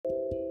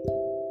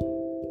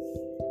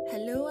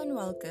and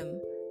welcome.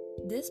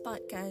 This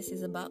podcast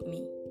is about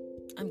me.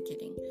 I'm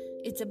kidding.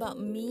 It's about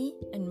me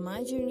and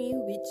my journey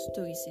with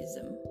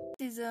Stoicism.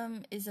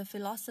 Stoicism is a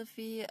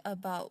philosophy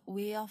about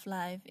way of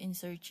life in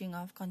searching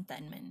of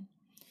contentment.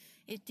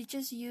 It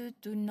teaches you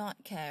to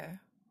not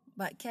care,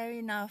 but care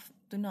enough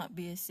to not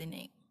be a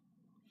cynic.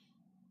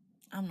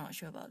 I'm not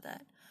sure about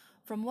that.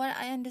 From what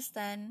I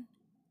understand,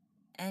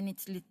 and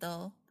it's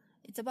little,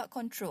 it's about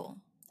control,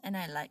 and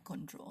I like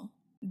control.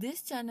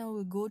 This channel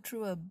will go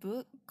through a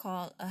book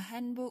called A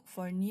Handbook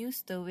for New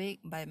Stoic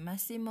by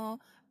Massimo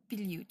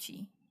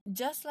Pigliucci.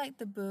 Just like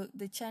the book,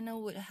 the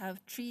channel would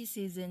have 3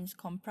 seasons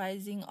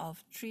comprising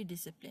of 3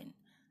 disciplines: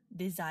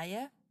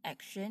 desire,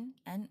 action,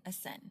 and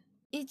ascent.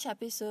 Each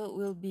episode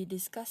will be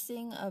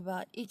discussing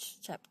about each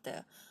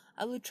chapter.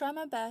 I will try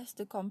my best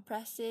to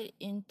compress it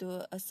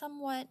into a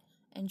somewhat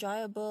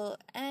enjoyable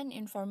and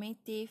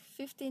informative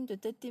 15 to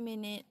 30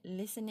 minute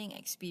listening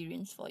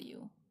experience for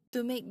you.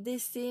 To make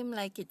this seem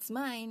like it's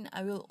mine,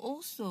 I will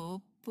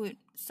also put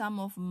some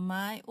of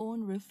my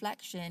own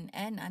reflection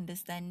and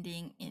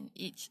understanding in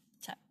each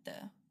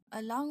chapter.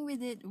 Along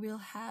with it,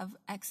 we'll have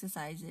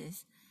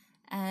exercises.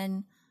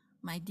 And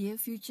my dear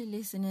future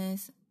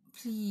listeners,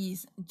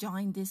 please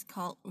join this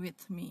cult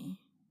with me.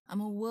 I'm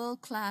a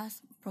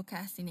world-class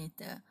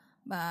procrastinator,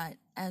 but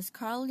as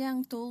Carl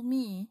Jung told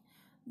me,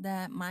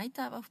 that my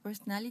type of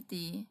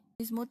personality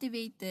is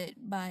motivated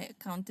by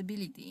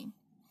accountability.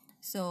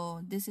 So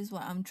this is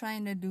what I'm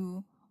trying to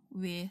do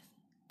with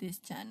this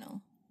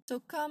channel. So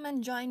come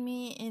and join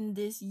me in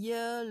this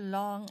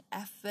year-long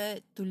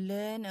effort to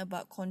learn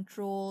about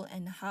control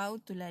and how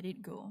to let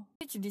it go.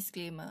 Huge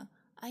disclaimer,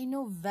 I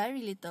know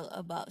very little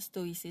about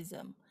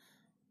Stoicism.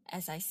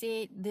 As I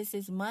said, this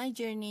is my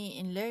journey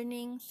in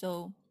learning,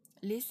 so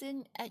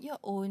listen at your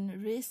own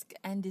risk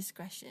and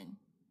discretion.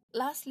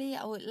 Lastly,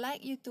 I would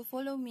like you to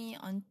follow me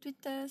on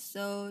Twitter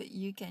so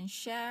you can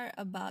share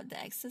about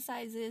the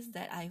exercises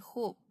that I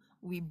hope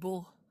we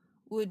both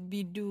would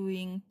be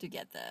doing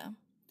together.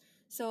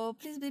 So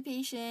please be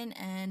patient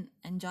and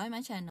enjoy my channel.